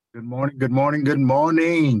Good morning, good morning, good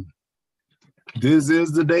morning. This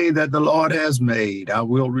is the day that the Lord has made. I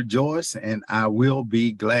will rejoice and I will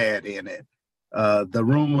be glad in it. The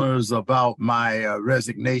rumors about my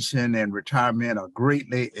resignation and retirement are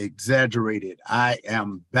greatly exaggerated. I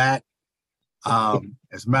am back.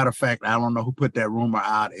 As a matter of fact, I don't know who put that rumor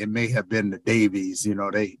out. It may have been the Davies. You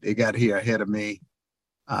know, they got here ahead of me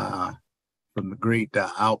from the great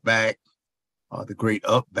outback, or the great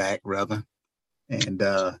upback, rather. And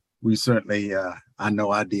we certainly, I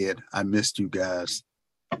know I did. I missed you guys.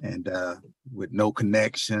 And with no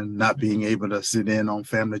connection, not being able to sit in on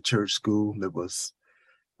family church school, it was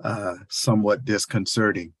somewhat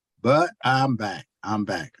disconcerting. But I'm back. I'm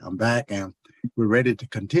back. I'm back. And we're ready to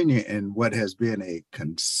continue in what has been a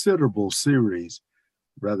considerable series.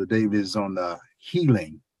 Brother David is on the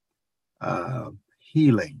healing.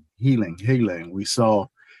 We saw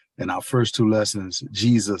in our first two lessons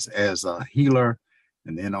Jesus as a healer.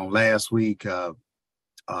 And then on last week, Brother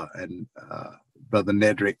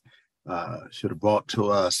Nedrick should have brought to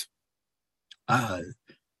us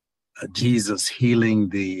Jesus healing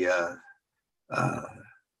the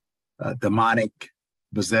demonic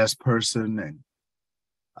possessed person. And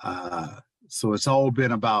so it's all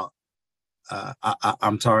been about,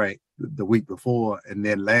 I'm sorry, the week before. And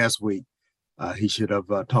then last week, he should have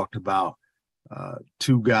talked about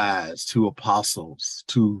two guys, two apostles,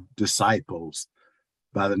 two disciples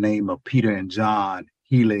by the name of Peter and John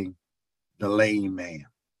healing the lame man.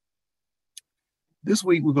 This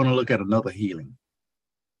week, we're going to look at another healing.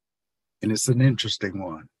 And it's an interesting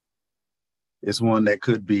one. It's one that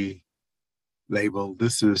could be labeled,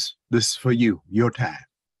 this is for you, your time.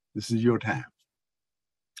 This is your time.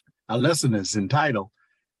 Our lesson is entitled,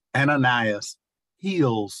 Ananias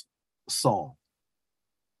Heals Saul.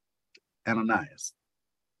 Ananias.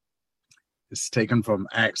 It's taken from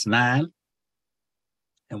Acts 9.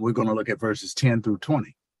 And we're going to look at verses 10 through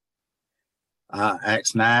 20.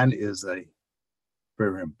 Acts 9 is a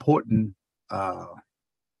very important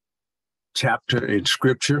chapter in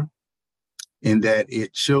Scripture, in that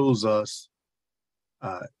it shows us,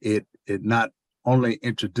 it not only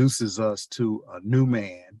introduces us to a new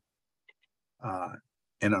man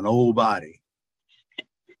in an old body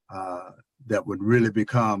that would really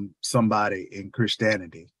become somebody in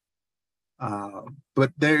Christianity,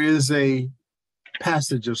 but there is a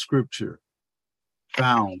passage of Scripture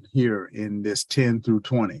found here in this 10 through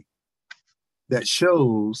 20 that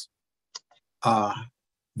shows the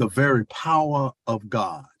very power of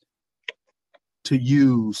God to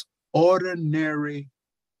use ordinary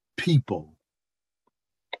people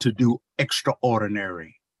to do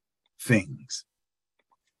extraordinary things.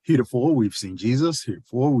 Heretofore, we've seen Jesus.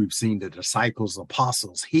 Heretofore, we've seen the disciples,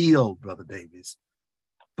 apostles healed, Brother Davis.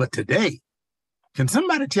 But today, can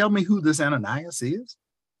somebody tell me who this Ananias is?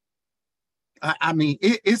 I mean,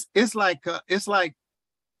 it's like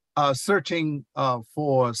searching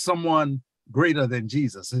for someone greater than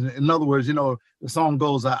Jesus. In other words, you know, the song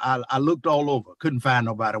goes, I looked all over, couldn't find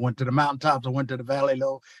nobody. I went to the mountaintops, I went to the valley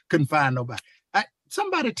low, couldn't find nobody.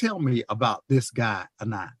 Somebody tell me about this guy,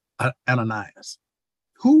 Ananias.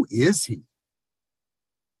 Who is he?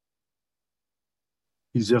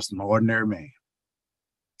 He's just an ordinary man.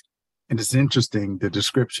 And it's interesting, the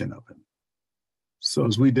description of him. So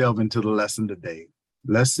as we delve into the lesson today,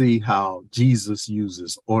 let's see how Jesus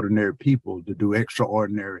uses ordinary people to do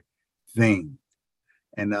extraordinary things.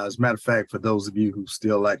 And as a matter of fact, for those of you who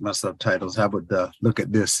still like my subtitles, I would look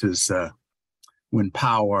at this as when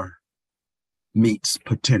power meets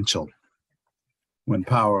potential. When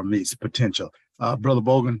power meets potential. Brother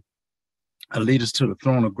Bogan, lead us to the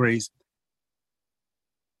throne of grace.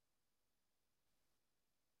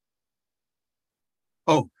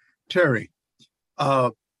 Oh, Terry,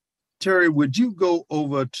 would you go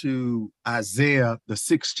over to Isaiah, the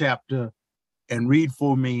 6th chapter, and read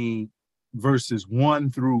for me verses 1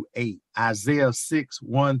 through 8? Isaiah 6,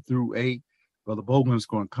 1 through 8. Brother Bogan's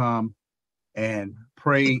going to come and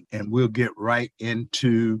pray, and we'll get right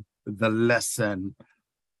into the lesson.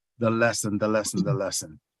 Brother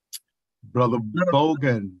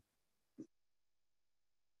Bogan.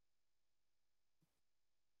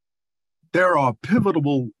 There are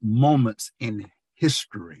pivotal moments in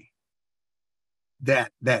history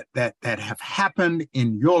that have happened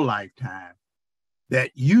in your lifetime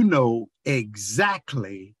that you know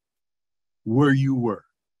exactly where you were.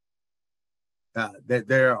 That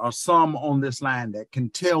there are some on this line that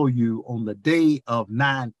can tell you on the day of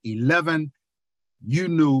 9/11, you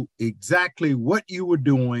knew exactly what you were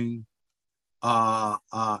doing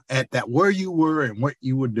at that, where you were and what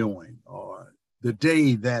you were doing, or the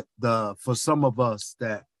day that for some of us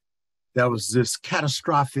that there was this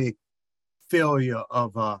catastrophic failure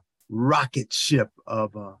of a rocket ship,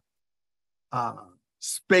 of a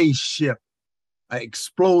spaceship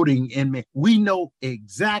exploding in me. We know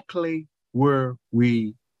exactly where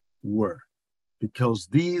we were because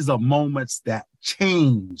these are moments that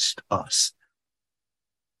changed us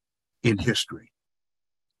in history.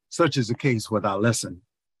 Such is the case with our lesson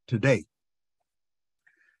today.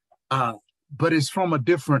 But it's from a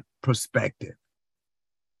different perspective.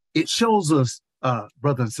 It shows us,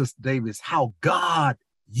 brother and sister Davis, how God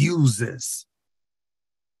uses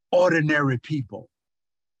ordinary people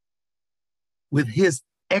with his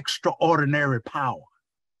extraordinary power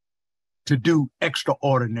to do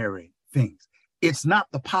extraordinary things. It's not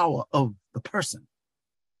the power of the person.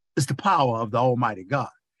 It's the power of the Almighty God.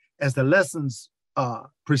 As the lessons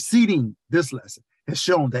preceding this lesson has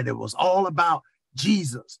shown that it was all about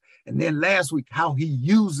Jesus. And then last week, how he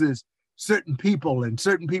uses certain people, and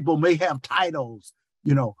certain people may have titles,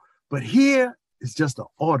 but here is just an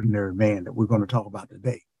ordinary man that we're going to talk about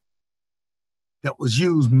today that was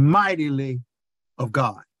used mightily of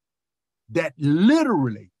God, that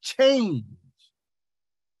literally changed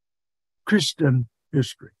Christian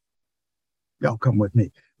history. Y'all come with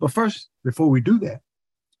me. But first, before we do that,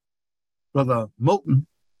 Brother Moulton,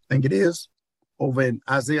 I think it is, over in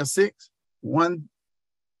Isaiah 6, 1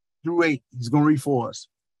 through 8, he's going to read for us.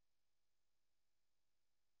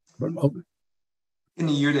 Brother Moulton. In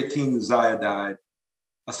the year that King Uzziah died,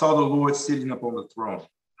 I saw the Lord sitting upon the throne,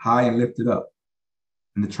 high and lifted up,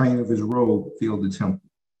 and the train of his robe filled the temple.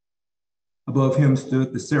 Above him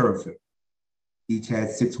stood the seraphim. Each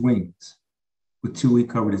had 6 wings. With 2 he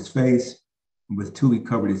covered his face, and with 2 he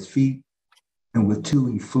covered his feet, and with 2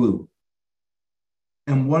 he flew.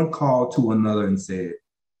 And one called to another and said,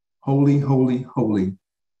 Holy, holy, holy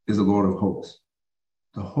is the Lord of hosts.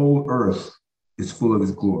 The whole earth is full of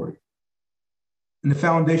his glory. And the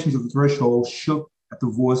foundations of the threshold shook at the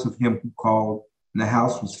voice of him who called, and the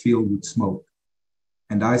house was filled with smoke.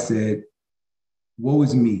 And I said, Woe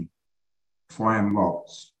is me, for I am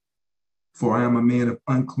lost. For I am a man of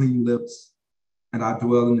unclean lips, and I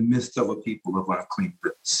dwell in the midst of a people of unclean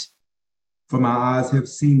lips. For my eyes have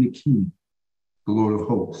seen the King, the Lord of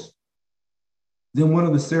hosts. Then one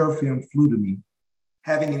of the seraphim flew to me,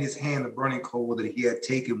 having in his hand a burning coal that he had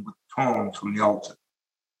taken with tongs from the altar.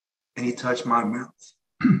 And he touched my mouth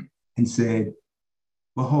and said,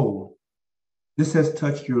 Behold, this has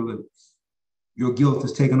touched your lips. Your guilt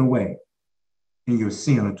is taken away, and your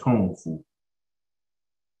sin atoned for.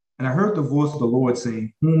 And I heard the voice of the Lord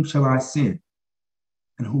saying, Whom shall I send?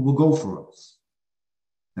 And who will go for us?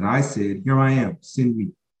 And I said, Here I am, send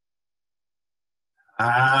me.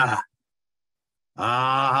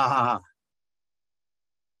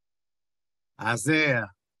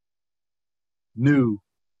 Isaiah knew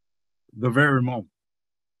the very moment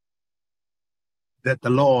that the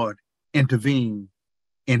Lord intervened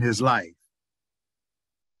in his life,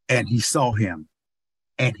 and he saw him,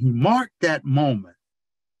 and he marked that moment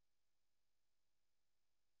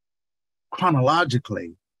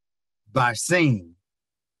chronologically by saying,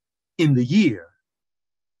 in the year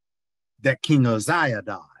that King Uzziah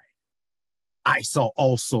died, I saw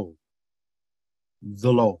also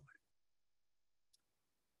the Lord.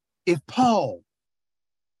 If Paul,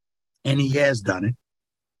 and he has done it,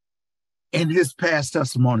 in his past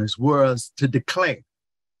testimonies was to declare,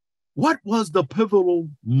 what was the pivotal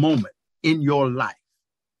moment in your life?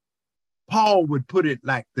 Paul would put it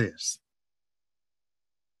like this: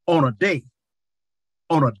 on a day,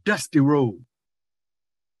 on a dusty road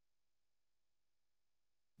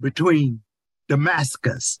between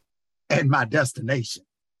Damascus and my destination,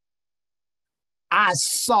 I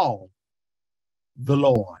saw the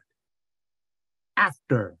Lord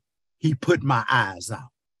after he put my eyes out.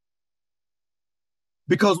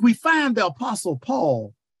 Because we find the Apostle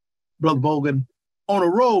Paul, Brother Bogan, on a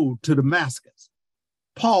road to Damascus.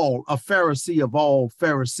 Paul, a Pharisee of all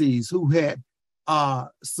Pharisees, who had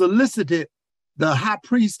solicited the high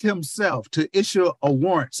priest himself to issue a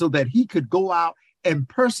warrant so that he could go out and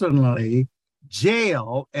personally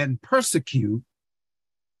jail and persecute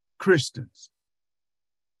Christians.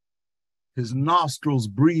 His nostrils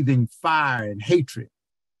breathing fire and hatred.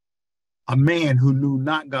 A man who knew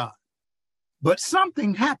not God. But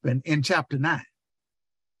something happened in chapter 9.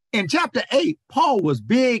 In chapter 8, Paul was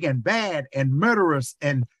big and bad and murderous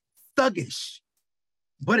and thuggish.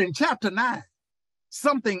 But in chapter 9,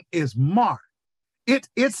 something is marked.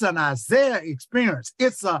 It's an Isaiah experience.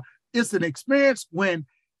 It's an experience when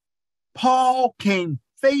Paul came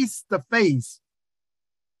face to face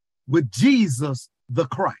with Jesus the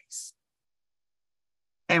Christ.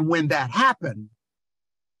 And when that happened,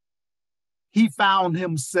 he found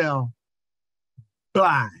himself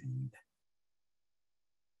blind.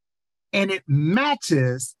 And it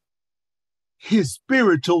matches his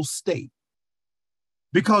spiritual state.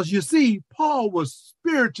 Because you see, Paul was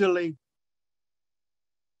spiritually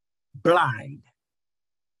blind.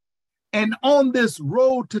 And on this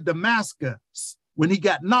road to Damascus, when he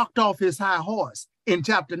got knocked off his high horse in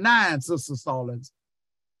chapter 9, Sister Stallings,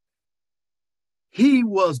 he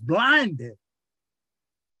was blinded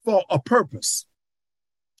for a purpose.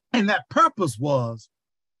 And that purpose was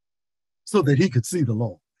so that he could see the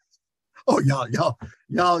Lord. Oh, y'all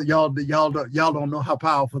don't know how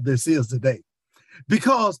powerful this is today.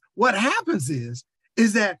 Because what happens is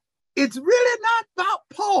that it's really not about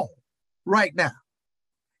Paul right now.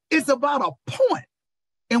 It's about a point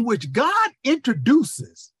in which God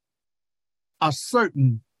introduces a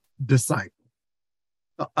certain disciple,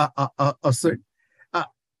 a certain.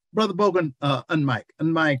 Brother Bogan,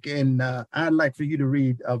 unmic, and I'd like for you to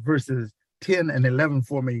read verses 10 and 11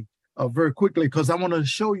 for me very quickly, because I want to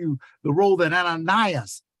show you the role that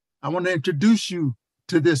Ananias, I want to introduce you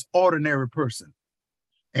to this ordinary person.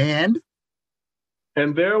 And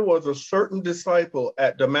there was a certain disciple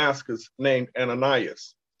at Damascus named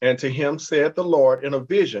Ananias, and to him said the Lord in a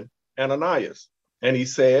vision, Ananias. And he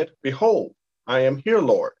said, Behold, I am here,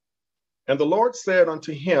 Lord. And the Lord said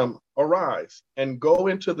unto him, Arise, and go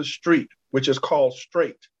into the street which is called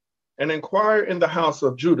Straight, and inquire in the house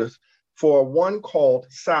of Judas for one called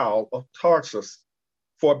Saul of Tarsus,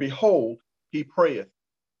 for behold, he prayeth.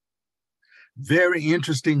 Very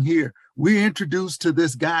interesting here. We're introduced to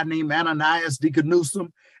this guy named Ananias Deaconusum,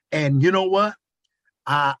 and you know what?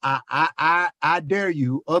 I dare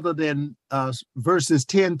you, other than verses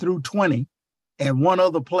 10 through 20, and one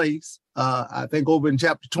other place, I think over in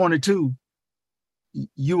chapter 22,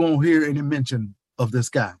 you won't hear any mention of this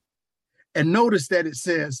guy. And notice that it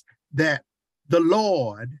says that the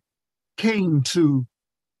Lord came to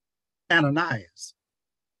Ananias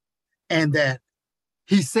and that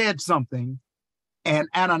he said something, and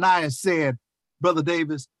Ananias said, Brother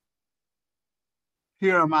Davis,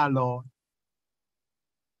 here am I, Lord.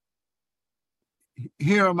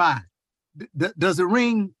 Here am I. Does it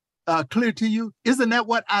ring clear to you? Isn't that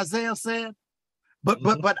what Isaiah said?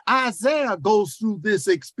 But Isaiah goes through this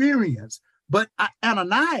experience. But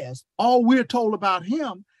Ananias, all we're told about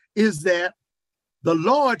him is that the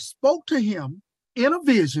Lord spoke to him in a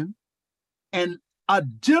vision and a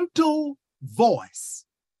gentle voice.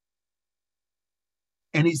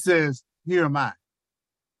 And he says, here am I.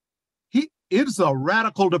 It's a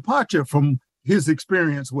radical departure from his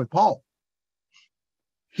experience with Paul.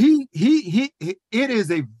 It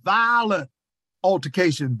is a violent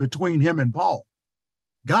altercation between him and Paul.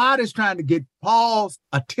 God is trying to get Paul's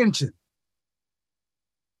attention.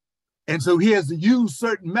 And so he has to use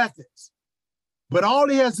certain methods. But all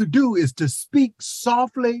he has to do is to speak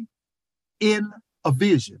softly in a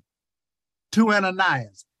vision to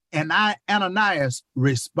Ananias. And Ananias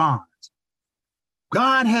responds.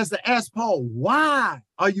 God has to ask Paul, why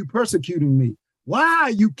are you persecuting me? Why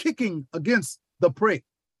are you kicking against the prick?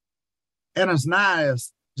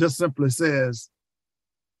 Ananias just simply says,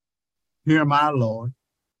 here, my Lord,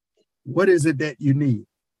 what is it that you need?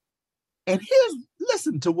 And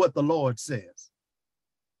listen to what the Lord says.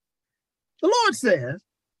 The Lord says,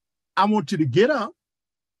 I want you to get up.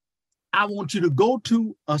 I want you to go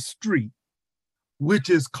to a street, which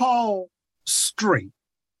is called Straight.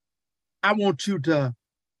 I want you to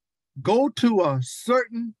go to a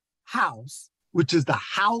certain house, which is the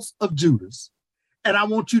house of Judas. And I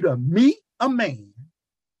want you to meet a man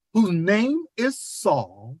whose name is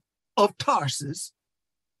Saul of Tarsus,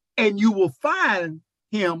 and you will find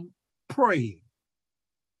him praying.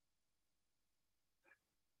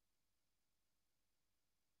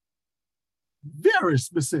 Very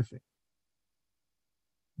specific.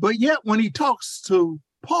 But yet when he talks to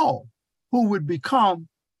Paul, who would become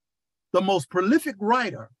the most prolific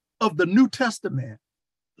writer of the New Testament,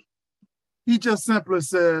 he just simply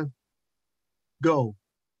said, go.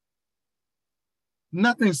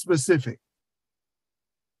 Nothing specific.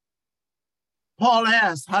 Paul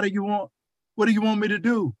asked, what do you want me to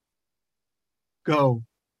do? Go.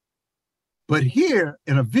 But here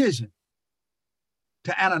in a vision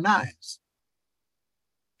to Ananias,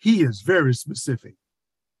 he is very specific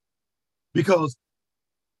because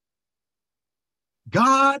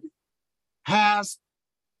God has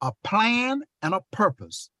a plan and a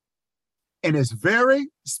purpose, and it's very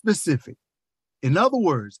specific. In other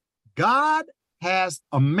words, God has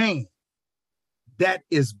a man that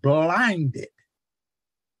is blinded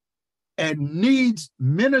and needs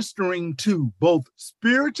ministering to both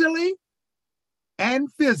spiritually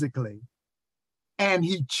and physically And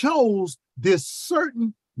he chose this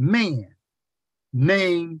certain man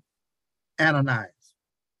named Ananias.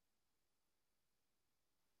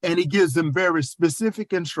 And he gives them very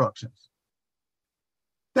specific instructions.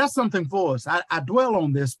 That's something for us. I dwell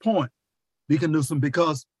on this point, Deacon Newsom,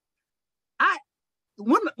 because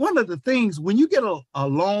one of the things, when you get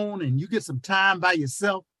alone and you get some time by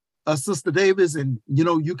yourself, Sister Davis, and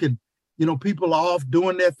you can, people are off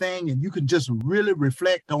doing their thing, and you can just really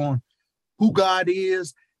reflect on who God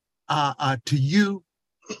is to you.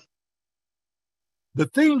 The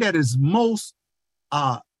thing that is most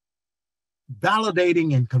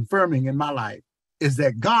validating and confirming in my life is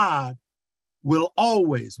that God will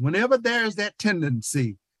always, whenever there's that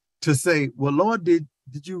tendency to say, well, Lord, did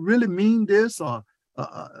you really mean this? Or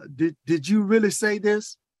did you really say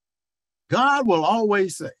this? God will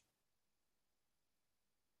always say,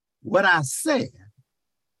 what I said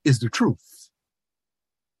is the truth.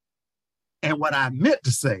 And what I meant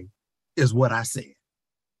to say is what I said.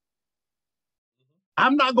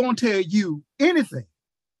 I'm not going to tell you anything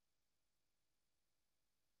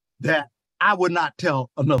that I would not tell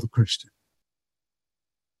another Christian,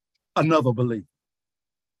 another believer.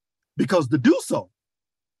 Because to do so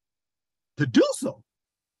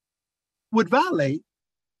would violate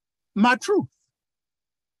my truth.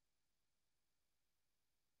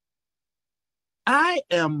 I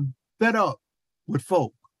am fed up with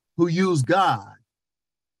folk who use God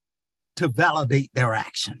to validate their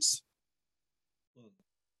actions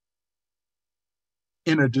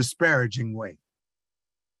in a disparaging way.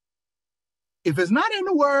 If it's not in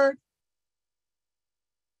the word,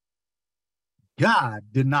 God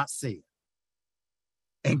did not say it.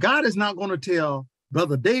 And God is not going to tell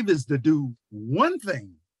Brother Davis to do one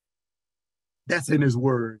thing that's in his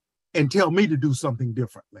word and tell me to do something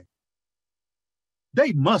differently.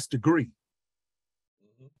 They must agree.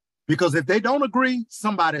 Because if they don't agree,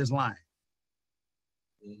 somebody is lying.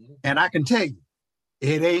 And I can tell you,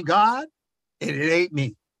 it ain't God and it ain't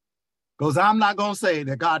me. Because I'm not going to say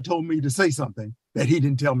that God told me to say something that he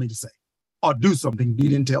didn't tell me to say, or do something he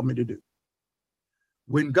didn't tell me to do.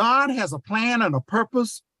 When God has a plan and a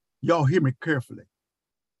purpose, y'all hear me carefully,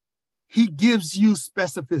 he gives you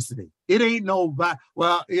specificity. It ain't no,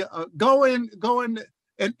 well, go in,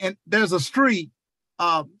 and there's a street.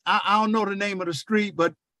 I don't know the name of the street,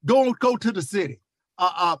 but go to the city.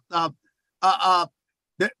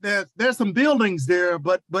 There's some buildings there,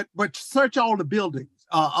 but search all the buildings.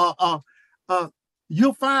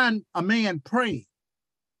 You'll find a man praying.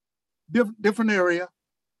 Different area,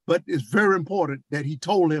 but it's very important that he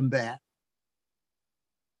told him that.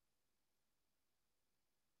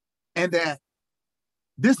 And that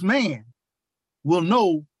this man will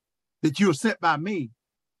know that you're sent by me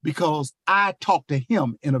because I talked to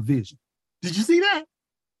him in a vision. Did you see that?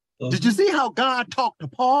 Did you see how God talked to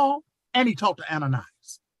Paul and he talked to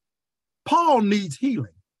Ananias? Paul needs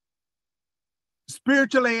healing,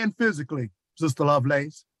 spiritually and physically, Sister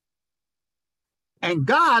Lovelace. And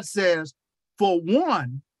God says, for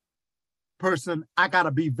one person, I got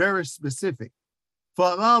to be very specific.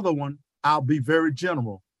 For the other one, I'll be very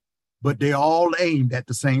general, but they're all aimed at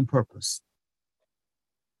the same purpose.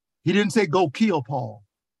 He didn't say, go kill Paul.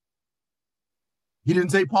 He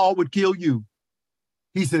didn't say Paul would kill you.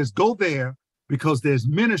 He says, go there because there's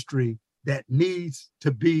ministry that needs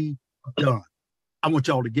to be done. I want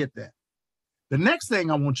y'all to get that. The next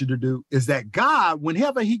thing I want you to do is that God,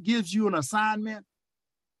 whenever he gives you an assignment,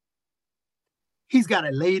 he's got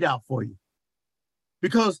it laid out for you.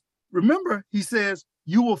 Because remember, he says,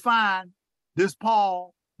 you will find this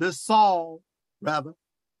Saul,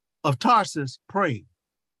 of Tarsus praying.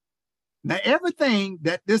 Now, everything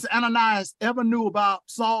that this Ananias ever knew about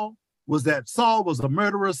Saul was that Saul was a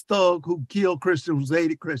murderous thug who killed Christians, who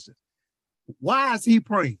hated Christians. Why is he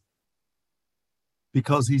praying?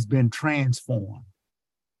 Because he's been transformed.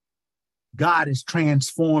 God is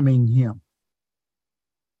transforming him.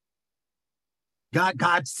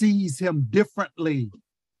 God sees him differently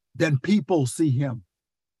than people see him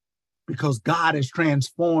because God is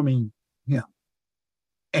transforming him.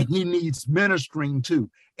 And he needs ministering too.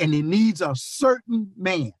 And he needs a certain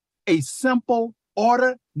man, a simple,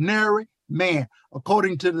 ordinary man.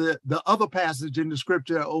 According to the other passage in the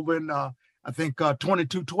scripture over in,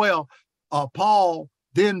 22:12, Paul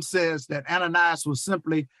then says that Ananias was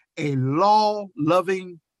simply a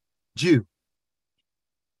law-loving Jew,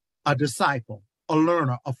 a disciple, a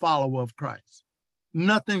learner, a follower of Christ.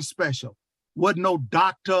 Nothing special. Wasn't no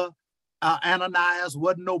doctor Ananias,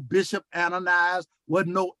 wasn't no bishop Ananias,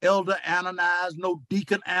 wasn't no elder Ananias, no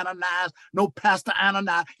deacon Ananias, no pastor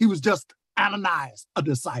Ananias. He was just Ananias, a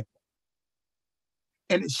disciple.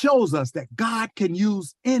 And it shows us that God can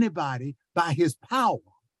use anybody by his power.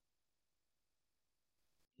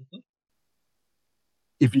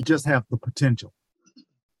 If you just have the potential.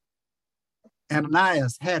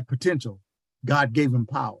 Ananias had potential. God gave him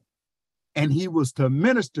power. And he was to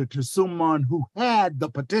minister to someone who had the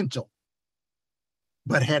potential,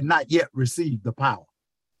 but had not yet received the power.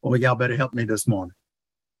 Oh, y'all better help me this morning.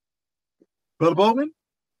 Brother Bowman,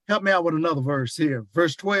 help me out with another verse here.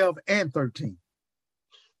 Verse 12 and 13.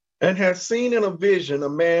 And has seen in a vision a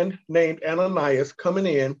man named Ananias coming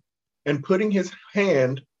in and putting his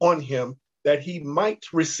hand on him that he might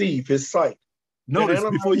receive his sight. Notice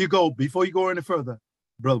Ananias, before you go any further,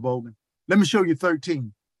 Brother Bowman, let me show you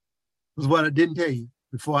 13. This is what I didn't tell you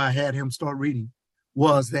before I had him start reading,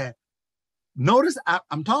 was that notice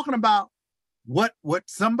I'm talking about what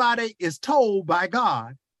somebody is told by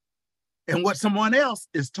God and what someone else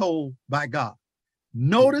is told by God.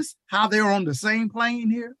 Notice how they're on the same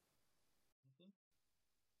plane here.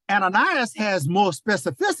 Ananias has more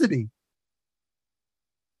specificity,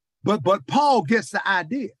 but Paul gets the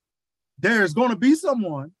idea. There's going to be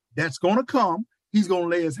someone that's going to come. He's going to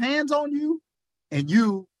lay his hands on you, and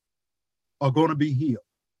you are going to be healed.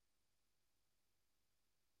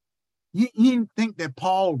 You didn't think that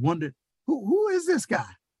Paul wondered, who is this guy?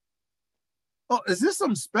 Oh, is this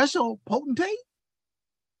some special potentate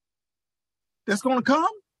that's going to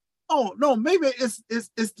come? Oh, no, maybe it's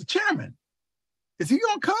the chairman. Is he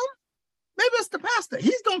going to come? Maybe it's the pastor.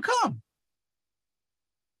 He's going to come.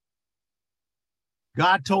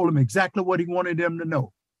 God told him exactly what he wanted them to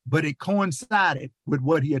know, but it coincided with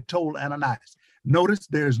what he had told Ananias. Notice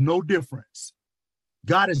there's no difference.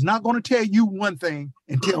 God is not going to tell you one thing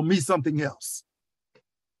and tell me something else.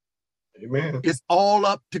 Amen. It's all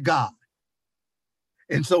up to God.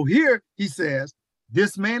 And so here he says,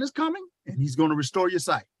 this man is coming and he's going to restore your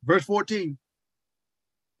sight. Verse 14.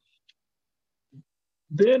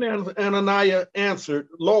 Then Ananias answered,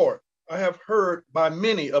 Lord, I have heard by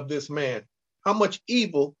many of this man how much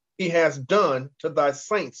evil he has done to thy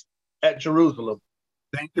saints at Jerusalem.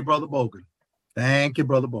 Thank you, Brother Bogan. Thank you,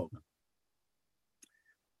 Brother Bogan.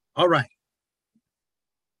 All right.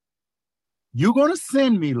 You're going to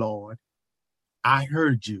send me, Lord. I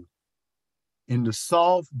heard you in the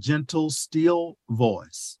soft, gentle, still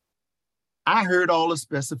voice. I heard all the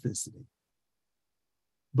specificity.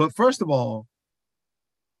 But first of all,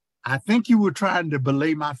 I think you were trying to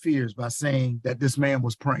belay my fears by saying that this man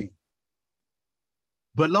was praying.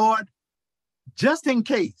 But Lord, just in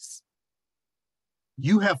case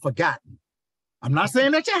you have forgotten, I'm not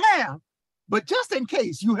saying that you have, but just in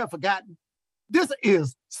case you have forgotten, this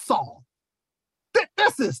is Saul.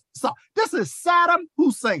 This is Saul. This is Saddam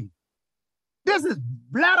Hussein. This is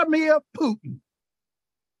Vladimir Putin.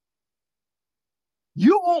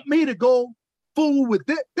 You want me to go fool with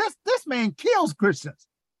this? This man kills Christians.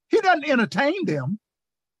 He doesn't entertain them.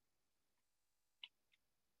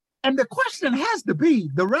 And the question has to be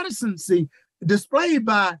the reticency displayed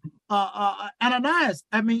by Ananias.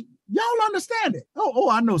 I mean, y'all understand it. Oh,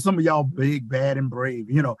 I know some of y'all big, bad, and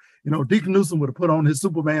brave. You know, Deacon Newsom would have put on his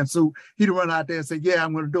Superman suit. He'd run out there and say, yeah,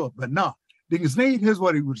 I'm going to do it. But no, Deacon Sneed, here's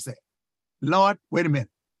what he would say. Lord, wait a minute.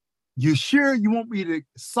 You sure you want me to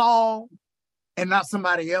Saul and not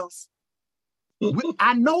somebody else?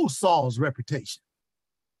 I know Saul's reputation.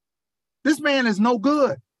 This man is no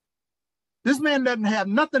good. This man doesn't have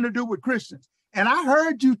nothing to do with Christians. And I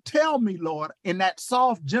heard you tell me, Lord, in that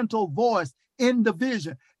soft, gentle voice in the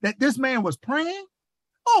vision that this man was praying.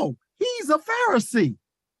 Oh, he's a Pharisee.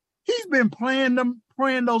 He's been praying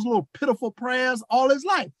those little pitiful prayers all his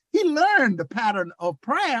life. He learned the pattern of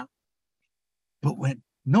prayer. But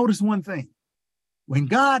notice one thing. When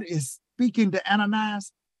God is speaking to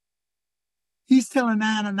Ananias, he's telling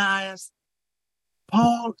Ananias,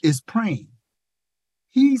 Paul is praying.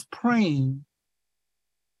 He's praying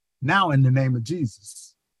now in the name of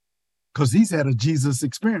Jesus because he's had a Jesus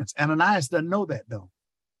experience. Ananias doesn't know that, though.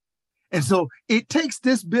 And so it takes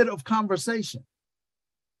this bit of conversation.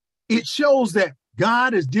 It shows that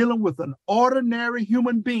God is dealing with an ordinary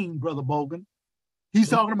human being, Brother Bogan. He's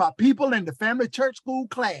talking about people in the family church school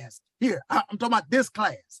class. Here, I'm talking about this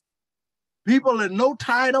class. People in no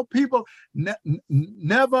title, people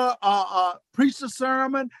never preached a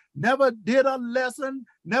sermon, never did a lesson,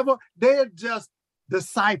 they're just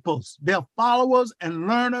disciples. They're followers and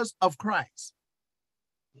learners of Christ.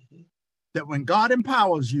 That when God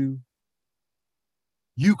empowers you,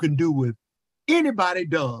 you can do what anybody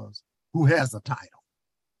does who has a title.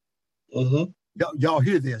 Y'all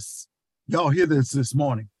hear this. Y'all hear this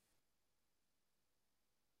morning.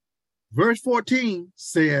 Verse 14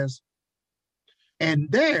 says,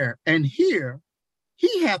 and here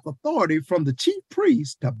he hath authority from the chief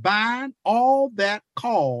priest to bind all that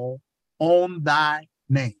call on thy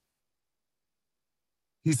name.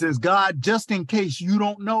 He says, God, just in case you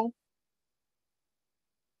don't know,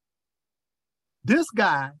 this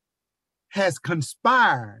guy has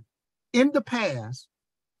conspired in the past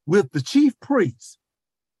with the chief priest,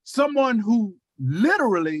 someone who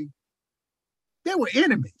literally, they were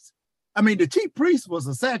enemies. I mean, the chief priest was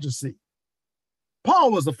a Sadducee.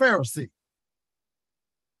 Paul was a Pharisee.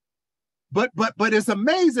 But it's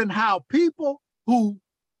amazing how people who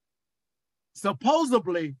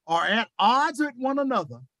supposedly are at odds with one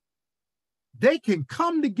another, they can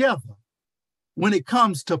come together when it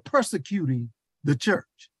comes to persecuting the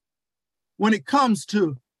church, when it comes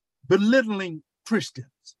to belittling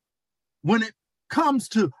Christians, when it comes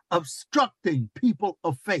to obstructing people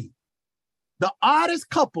of faith. The oddest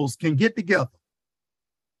couples can get together.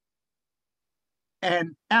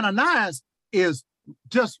 And Ananias is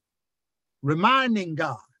just reminding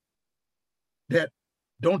God that,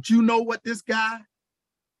 don't you know what this guy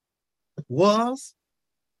was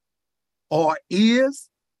or is?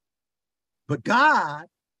 But God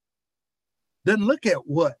doesn't look at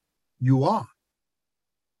what you are.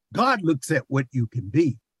 God looks at what you can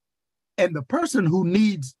be. And the person who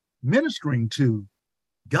needs ministering to,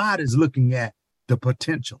 God is looking at the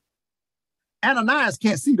potential. Ananias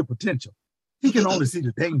can't see the potential. He can only see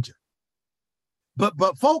the danger.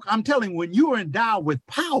 But folk, I'm telling you, when you are endowed with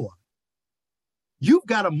power, you've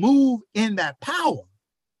got to move in that power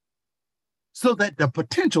so that the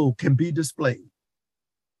potential can be displayed.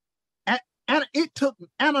 And it took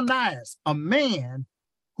Ananias, a man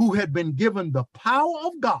who had been given the power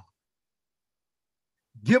of God,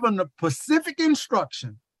 given the specific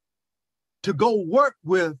instruction to go work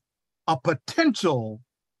with a potential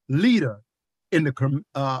leader in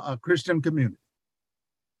the Christian community.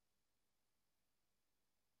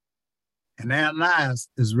 And Ananias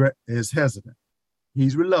is hesitant.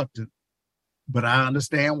 He's reluctant, but I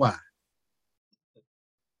understand why.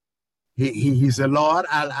 He said, Lord,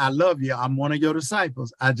 I love you. I'm one of your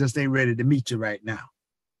disciples. I just ain't ready to meet you right now.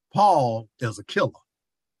 Paul is a killer.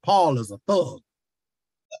 Paul is a thug.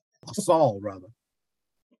 A Saul, rather.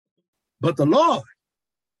 But the Lord,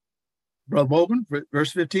 Brother Bogan,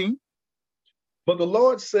 verse 15. But the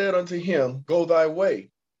Lord said unto him, Go thy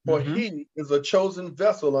way, for he is a chosen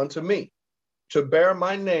vessel unto me, to bear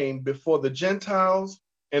my name before the Gentiles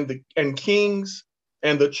and kings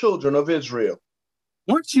and the children of Israel.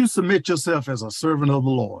 Once you submit yourself as a servant of the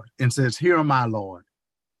Lord and says, here am I, Lord,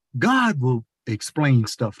 God will explain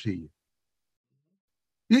stuff to you.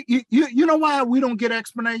 You know why we don't get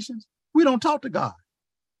explanations? We don't talk to God.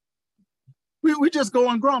 We just go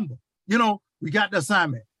and grumble. You know, we got the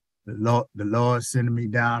assignment. The Lord sending me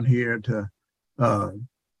down here to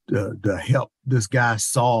help this guy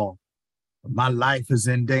Saul. My life is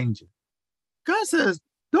in danger. God says,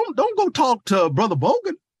 don't go talk to Brother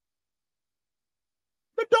Bogan.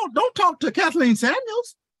 But don't talk to Kathleen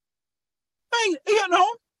Samuels. Hey,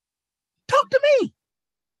 talk to me.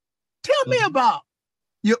 Tell me about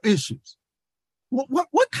your issues.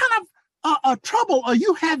 What kind of trouble are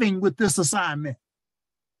you having with this assignment?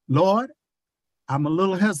 Lord, I'm a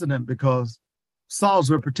little hesitant because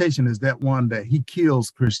Saul's reputation is that one that he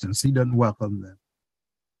kills Christians. He doesn't welcome them.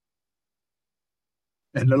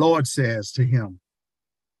 And the Lord says to him,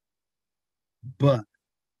 but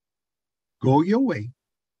go your way,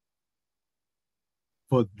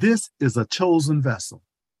 for this is a chosen vessel.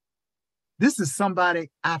 This is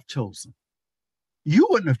somebody I've chosen. You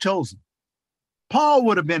wouldn't have chosen. Paul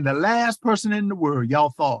would have been the last person in the world y'all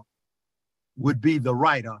thought would be the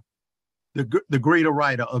writer, the greater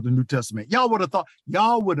writer of the New Testament. Y'all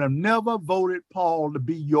would have never voted Paul to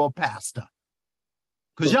be your pastor,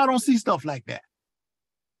 because y'all don't see stuff like that.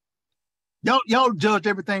 Y'all judge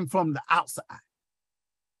everything from the outside,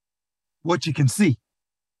 what you can see.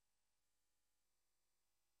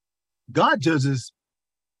 God judges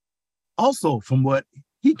also from what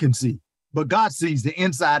he can see, but God sees the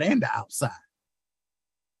inside and the outside.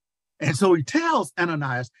 And so he tells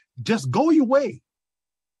Ananias, just go your way.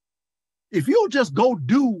 If you'll just go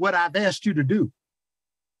do what I've asked you to do,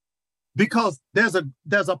 because there's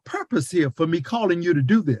a purpose here for me calling you to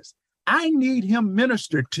do this. I need him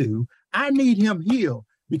ministered to. I need him healed,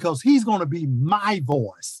 because he's going to be my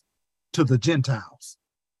voice to the Gentiles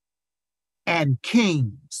and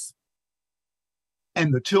kings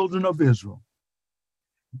and the children of Israel.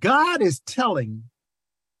 God is telling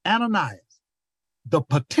Ananias the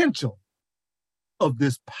potential of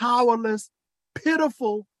this powerless,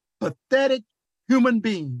 pitiful, pathetic human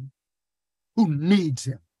being who needs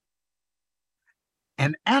him.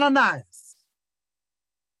 And Ananias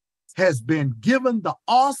has been given the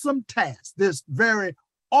awesome task. This very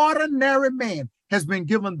ordinary man has been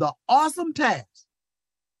given the awesome task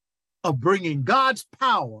of bringing God's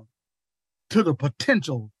power to the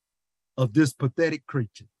potential of this pathetic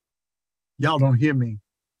creature. Y'all don't hear me.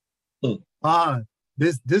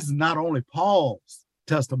 This is not only Paul's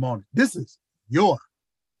testimony. This is your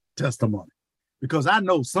testimony. Because I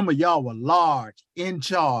know some of y'all were large, in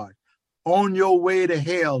charge, on your way to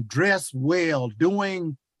hell, dressed well,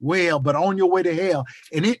 doing well, but on your way to hell.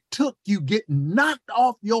 And it took you getting knocked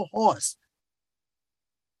off your horse,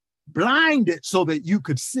 blinded so that you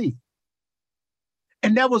could see.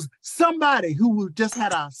 And there was somebody who just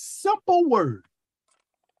had a simple word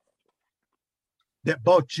that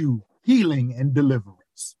brought you healing and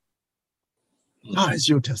deliverance. God is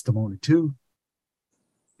your testimony too.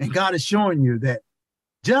 And God is showing you that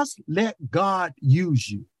just let God use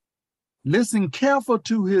you. Listen careful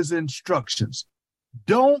to his instructions.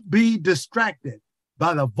 Don't be distracted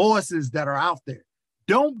by the voices that are out there.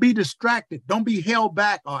 Don't be distracted. Don't be held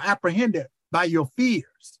back or apprehended by your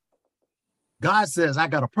fears. God says, I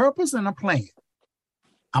got a purpose and a plan.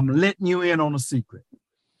 I'm letting you in on a secret.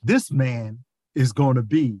 This man is going to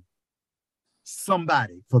be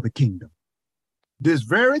somebody for the kingdom. This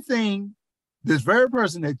very thing, this very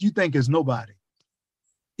person that you think is nobody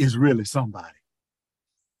is really somebody.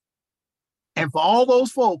 And for all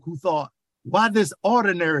those folk who thought, why this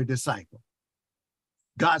ordinary disciple?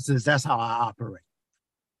 God says, that's how I operate.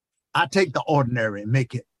 I take the ordinary and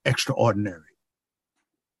make it extraordinary.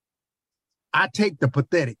 I take the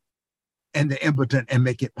pathetic and the impotent and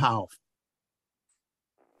make it powerful.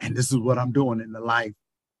 And this is what I'm doing in the life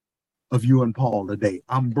of you and Paul today.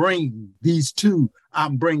 I'm bringing these two.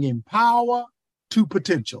 I'm bringing power to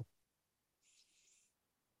potential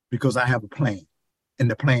because I have a plan,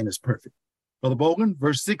 and the plan is perfect. Brother Bogan,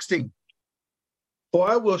 verse 16. For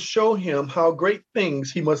I will show him how great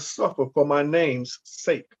things he must suffer for my name's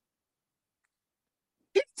sake.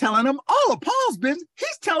 He's telling him all of Paul's business.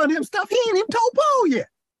 He's telling him stuff he ain't even told Paul yet.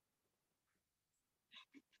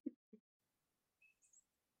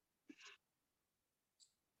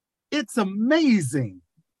 It's amazing,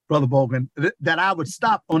 Brother Bogan, that I would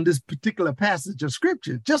stop on this particular passage of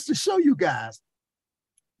scripture just to show you guys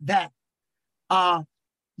that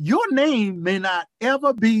your name may not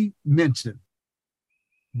ever be mentioned,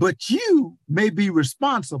 but you may be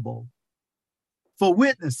responsible for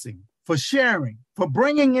witnessing, for sharing, for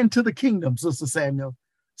bringing into the kingdom, Sister Samuel,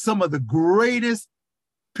 some of the greatest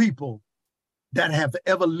people that have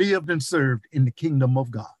ever lived and served in the kingdom of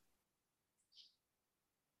God.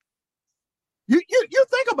 You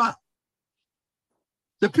think about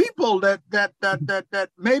the people that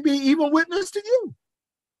maybe even witnessed to you.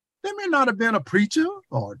 They may not have been a preacher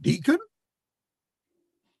or a deacon.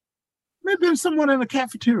 May have been someone in the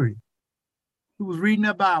cafeteria who was reading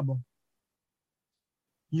their Bible.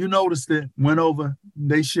 You noticed it, went over,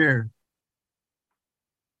 they shared.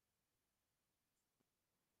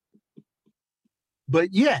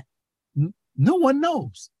 But yet, no one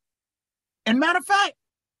knows. And matter of fact,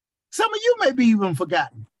 some of you may be even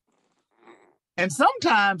forgotten. And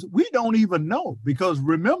sometimes we don't even know because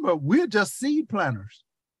remember, we're just seed planters.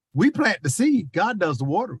 We plant the seed, God does the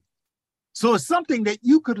watering. So it's something that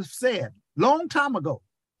you could have said long time ago.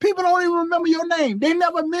 People don't even remember your name. They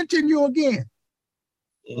never mention you again.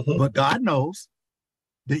 Mm-hmm. But God knows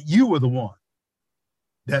that you were the one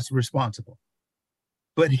that's responsible.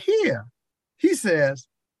 But here, he says,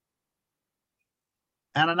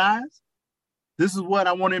 Ananias, this is what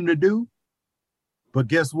I want him to do. But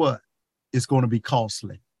guess what? It's going to be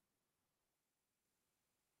costly.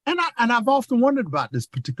 And I've often wondered about this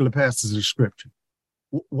particular passage of scripture.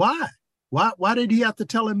 Why? Why did he have to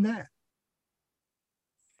tell him that?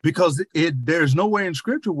 Because there's nowhere in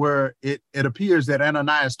scripture where it appears that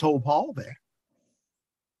Ananias told Paul that.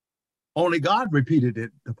 Only God repeated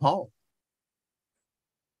it to Paul.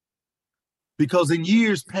 Because in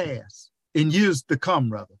years past, in years to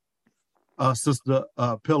come, rather, Sister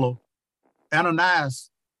Pillow, Ananias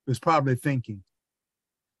is probably thinking,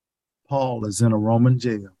 Paul is in a Roman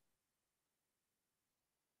jail.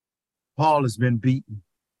 Paul has been beaten.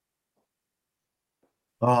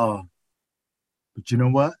 But you know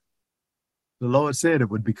what? The Lord said it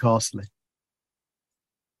would be costly.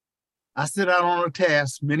 I set out on a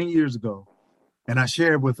task many years ago, and I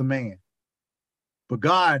shared with a man. But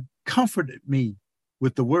God comforted me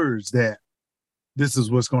with the words that this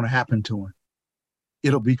is what's going to happen to him.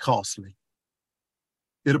 It'll be costly.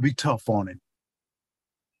 It'll be tough on him.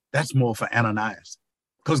 That's more for Ananias.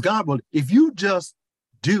 Because God will, if you just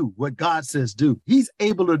do what God says do. He's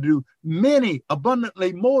able to do many,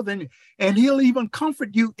 abundantly more than, and he'll even comfort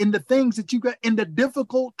you in the things that you got, in the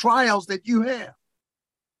difficult trials that you have.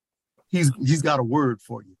 He's got a word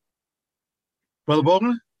for you. Brother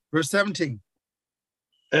Bogan, verse 17.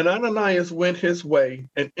 And Ananias went his way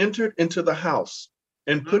and entered into the house,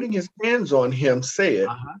 and putting his hands on him said,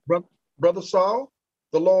 Brother Saul,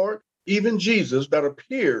 the Lord, even Jesus that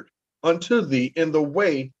appeared unto thee in the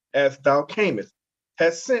way as thou camest,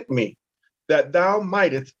 has sent me, that thou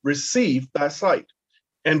mightest receive thy sight,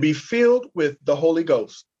 and be filled with the Holy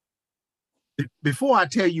Ghost. Before I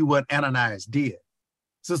tell you what Ananias did,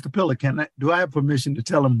 Sister Pillar, do I have permission to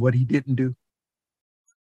tell him what he didn't do?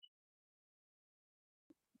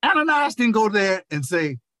 Ananias didn't go there and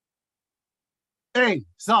say, hey,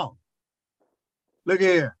 Saul, look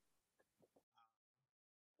here.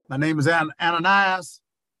 My name is Ananias.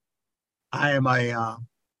 I am a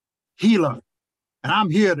healer, and I'm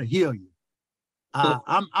here to heal you.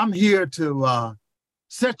 I'm here to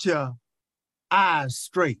set your eyes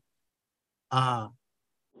straight. I'm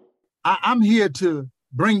here to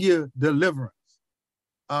bring you deliverance.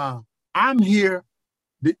 I'm here.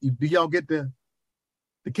 Do y'all get the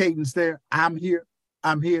cadence there? I'm here.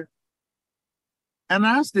 I'm here.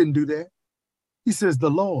 Ananias didn't do that. He says, the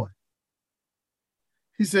Lord.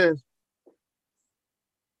 He says,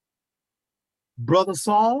 Brother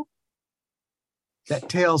Saul, that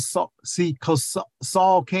tells Saul, see, because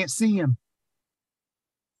Saul can't see him.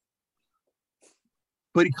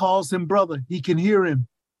 But he calls him brother. He can hear him.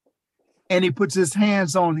 And he puts his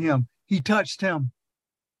hands on him. He touched him.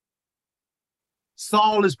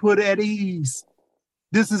 Saul is put at ease.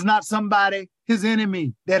 This is not somebody, his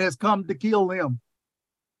enemy, that has come to kill him.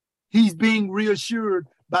 He's being reassured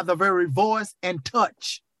by the very voice and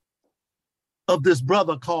touch of this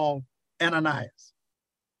brother called Ananias.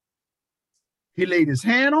 He laid his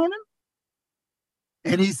hand on him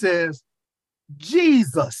and he says,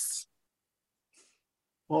 Jesus.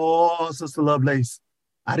 Oh, Sister Lovelace,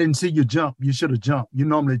 I didn't see you jump. You should have jumped. You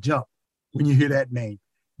normally jump when you hear that name.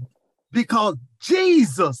 Because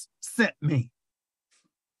Jesus sent me.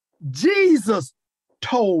 Jesus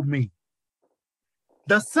told me.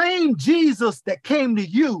 The same Jesus that came to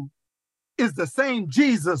you is the same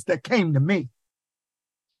Jesus that came to me.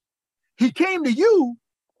 He came to you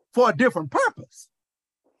for a different purpose,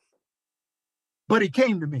 but he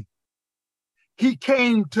came to me. He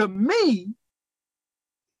came to me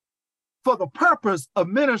for the purpose of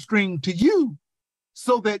ministering to you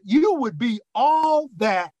so that you would be all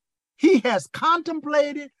that he has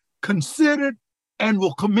contemplated, considered, and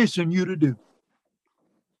will commission you to do.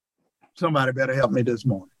 Somebody better help me this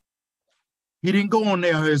morning. He didn't go on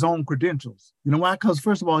there his own credentials. You know why? Because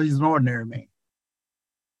first of all, he's an ordinary man.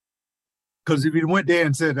 Because if he went there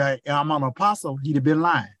and said, I'm an apostle, he'd have been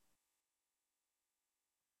lying.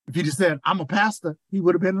 If he just said, I'm a pastor, he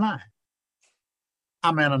would have been lying.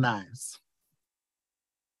 I'm Ananias.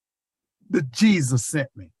 The Jesus sent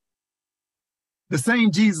me. The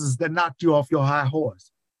same Jesus that knocked you off your high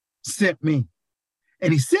horse sent me.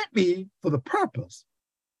 And he sent me for the purpose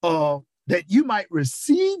of that you might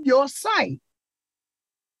receive your sight.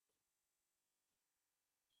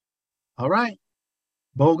 All right,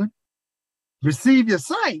 Bogan, receive your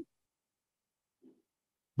sight.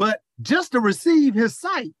 But just to receive his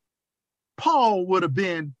sight, Paul would have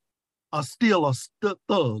been still a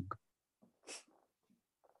thug.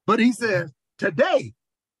 But he says, today,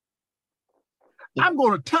 I'm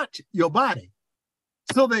going to touch your body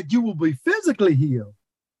so that you will be physically healed.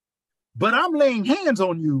 But I'm laying hands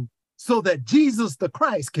on you so that Jesus the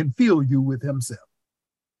Christ can fill you with himself.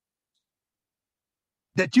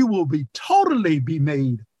 That you will be totally be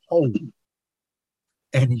made whole.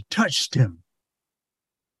 And he touched him.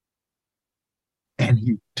 And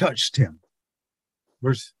he touched him.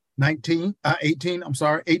 Verse 18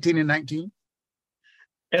 and 19.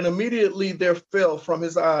 And immediately there fell from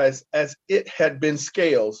his eyes as it had been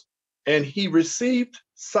scales, and he received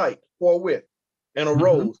sight forthwith, and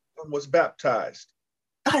arose and was baptized.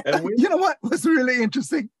 And you know what was really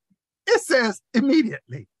interesting? It says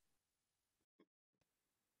immediately.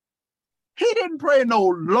 He didn't pray no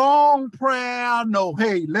long prayer, no,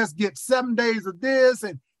 hey, let's get 7 days of this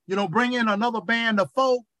and, bring in another band of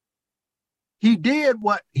folk. He did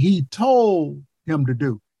what he told him to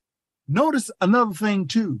do. Notice another thing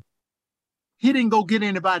too. He didn't go get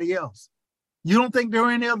anybody else. You don't think there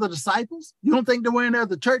were any other disciples? You don't think there were any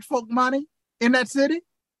other church folk money in that city?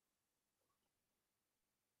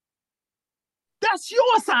 That's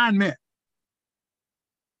your assignment.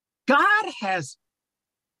 God has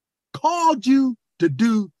called you to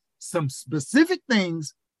do some specific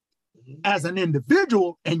things as an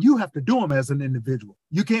individual, and you have to do them as an individual.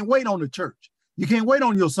 You can't wait on the church. You can't wait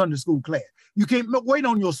on your Sunday school class. You can't wait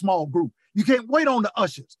on your small group. You can't wait on the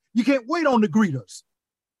ushers. You can't wait on the greeters.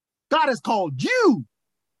 God has called you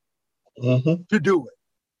to do it.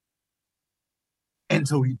 And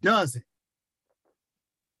so he does it.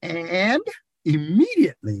 And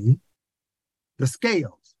immediately the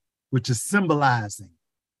scales, which is symbolizing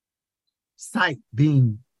sight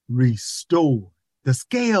being restored, the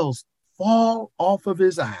scales fall off of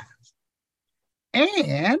his eyes.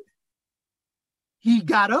 And he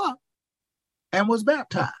got up and was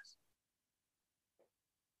baptized.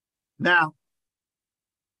 Now,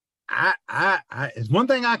 it's one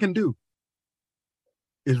thing I can do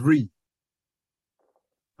is read.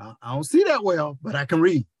 I don't see that well, but I can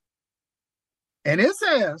read. And it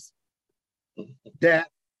says that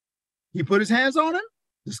he put his hands on him,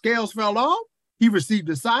 the scales fell off, he received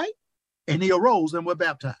the sight, and he arose and was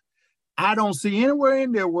baptized. I don't see anywhere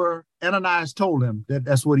in there where Ananias told him that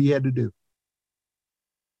that's what he had to do.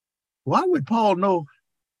 Why would Paul know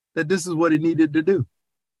that this is what he needed to do?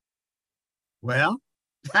 Well,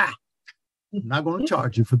 I'm not going to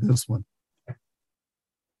charge you for this one.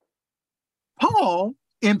 Paul,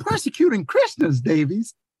 in persecuting Christians,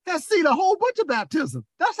 Davies, has seen a whole bunch of baptisms.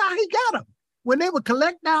 That's how he got them. When they would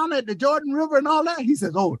collect down at the Jordan River and all that, he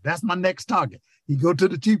says, oh, that's my next target. He go to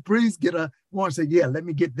the chief priest, get one and say, yeah, let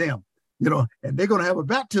me get them. And they're going to have a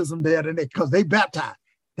baptism there because they baptize.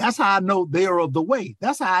 That's how I know they're of the way.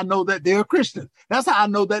 That's how I know that they're Christians. That's how I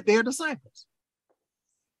know that they're disciples.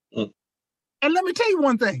 And let me tell you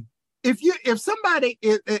one thing. If somebody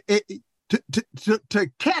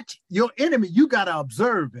to catch your enemy, you got to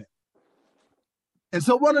observe it. And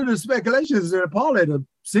so one of the speculations is that Paul had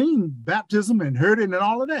seen baptism and heard it and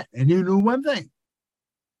all of that. And he knew one thing.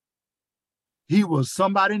 He was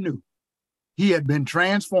somebody new. He had been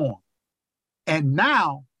transformed. And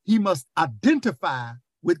now he must identify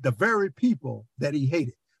with the very people that he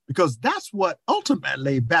hated, because that's what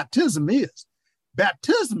ultimately baptism is.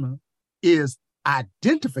 Baptism is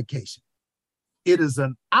identification. It is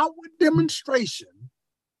an outward demonstration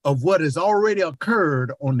of what has already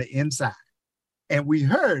occurred on the inside. And we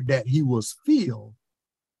heard that he was filled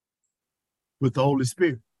with the Holy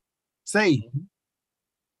Spirit. Saved.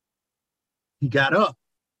 He got up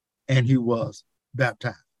and he was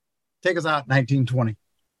baptized. Take us out, 1920.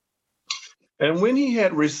 And when he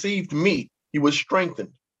had received meat, he was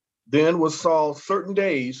strengthened. Then was Saul certain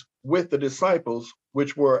days with the disciples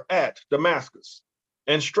which were at Damascus.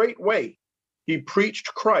 And straightway he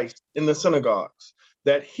preached Christ in the synagogues,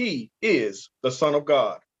 that he is the Son of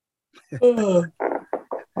God.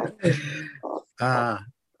 I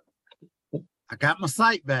got my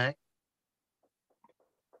sight back.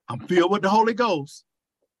 I'm filled with the Holy Ghost.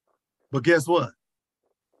 But guess what?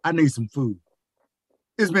 I need some food.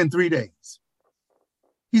 It's been 3 days.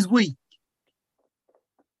 He's weak.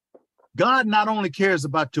 God not only cares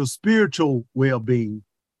about your spiritual well-being,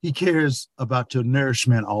 he cares about your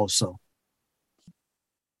nourishment also.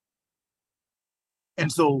 And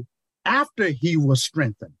so after he was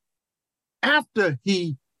strengthened, after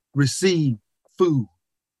he received food,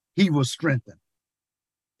 he was strengthened.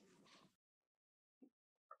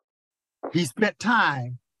 He spent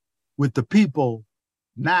time with the people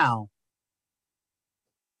now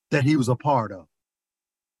that he was a part of.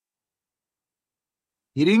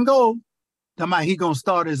 He didn't go talking about he gonna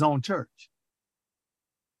start his own church.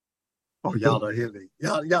 Oh, y'all don't hear me.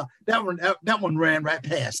 Y'all, that one ran right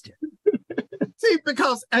past you. See,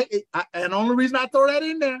 because and the only reason I throw that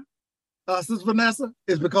in there, Sister Vanessa,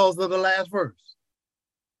 is because of the last verse.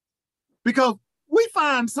 Because we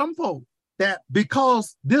find some folk that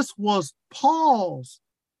because this was Paul's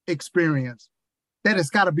experience, that it's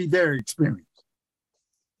got to be their experience.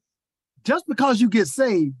 Just because you get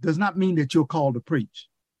saved does not mean that you're called to preach.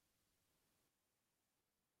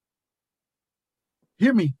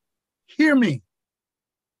 Hear me. Hear me.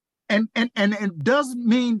 And it doesn't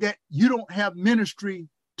mean that you don't have ministry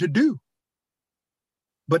to do.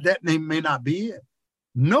 But that may not be it.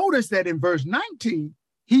 Notice that in verse 19,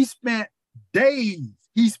 he spent days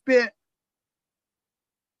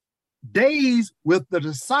with the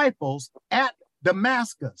disciples at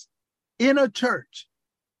Damascus in a church,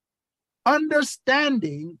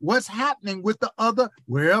 understanding what's happening with the other,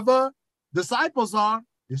 wherever disciples are,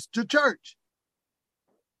 it's the church.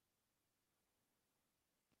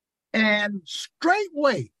 And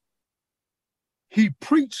straightway, he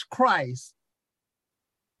preached Christ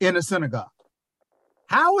in a synagogue.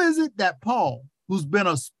 How is it that Paul, who's been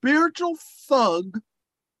a spiritual thug,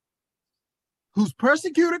 who's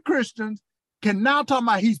persecuted Christians, can now talk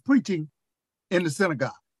about he's preaching in the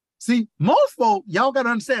synagogue? See, most folk, y'all got to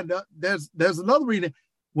understand, there's another reason.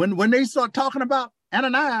 When they start talking about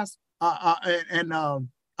Ananias, and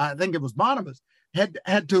I think it was Barnabas, had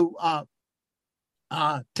to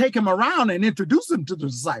take him around and introduce him to the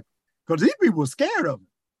disciples, because these people were scared of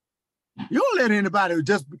him. You don't let anybody who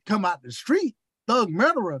just come out the street, thug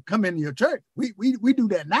murderer, come into your church. We do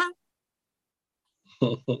that now.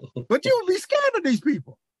 But you would be scared of these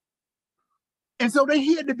people. And so they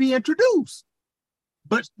had to be introduced.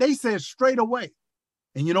 But they said straight away.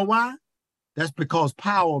 And you know why? That's because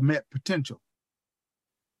power met potential.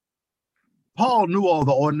 Paul knew all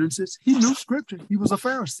the ordinances. He knew scripture. He was a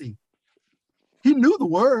Pharisee. He knew the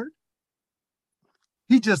word.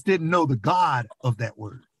 He just didn't know the God of that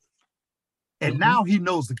word. And now he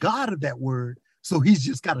knows the God of that word, so he's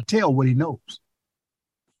just got to tell what he knows.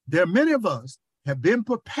 There are many of us have been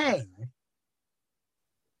prepared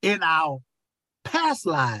in our past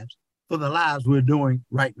lives for the lives we're doing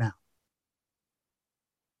right now.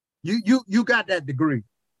 You got that degree,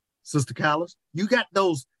 Sister Callis. You got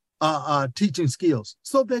those teaching skills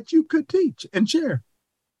so that you could teach and share.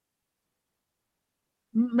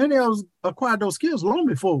 Many of us acquired those skills long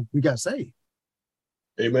before we got saved.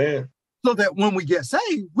 Amen. So that when we get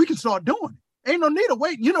saved, we can start doing it. Ain't no need of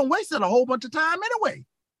waiting. You don't waste a whole bunch of time anyway.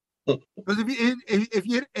 Because if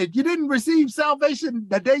you didn't receive salvation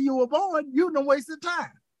the day you were born, you don't waste the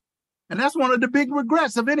time. And that's one of the big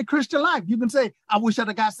regrets of any Christian life. You can say, I wish I'd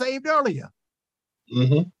have got saved earlier.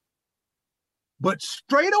 Mm-hmm. But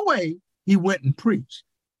straight away, he went and preached.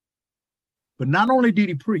 But not only did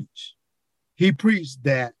he preached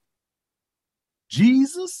that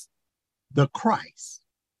Jesus, the Christ,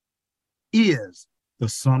 is the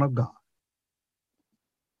Son of God.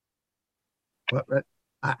 But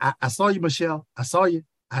I saw you, Michelle. I saw you.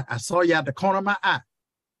 I saw you out the corner of my eye.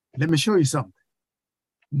 Let me show you something.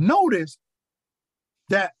 Notice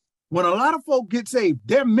that when a lot of folk get saved,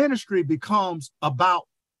 their ministry becomes about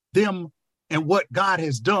them and what God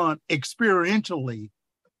has done experientially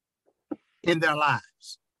in their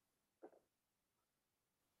lives.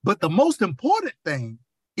 But the most important thing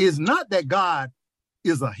is not that God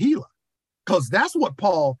is a healer, because that's what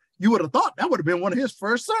Paul, you would have thought that would have been one of his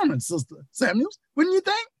first sermons, Sister Samuels, wouldn't you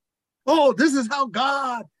think? Oh, this is how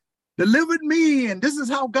God delivered me, and this is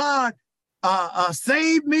how God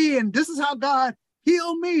saved me, and this is how God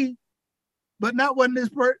healed me. But not wasn't his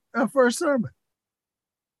first sermon.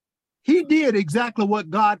 He did exactly what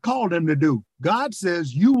God called him to do. God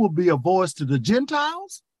says, you will be a voice to the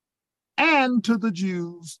Gentiles and to the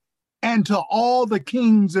Jews and to all the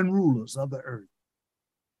kings and rulers of the earth.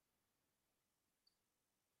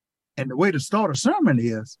 And the way to start a sermon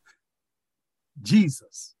is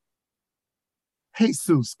Jesus,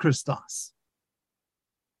 Jesus Christos,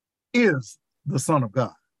 is the Son of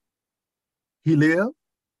God. He lived,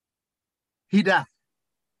 he died,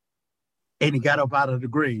 and he got up out of the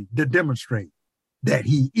grave to demonstrate that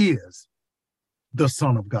he is the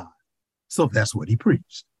Son of God. So that's what he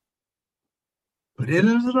preached. But it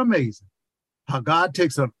is amazing how God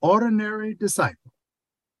takes an ordinary disciple,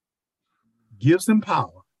 gives him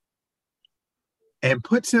power, and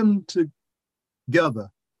puts him together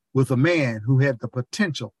with a man who had the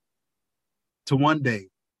potential to one day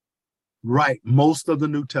write most of the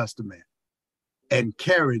New Testament and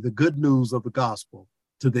carry the good news of the gospel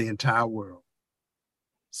to the entire world.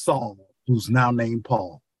 Saul, who's now named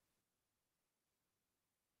Paul.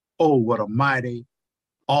 Oh, what a mighty,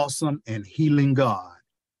 awesome, and healing God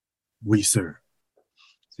we serve.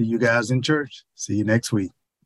 See you guys in church. See you next week.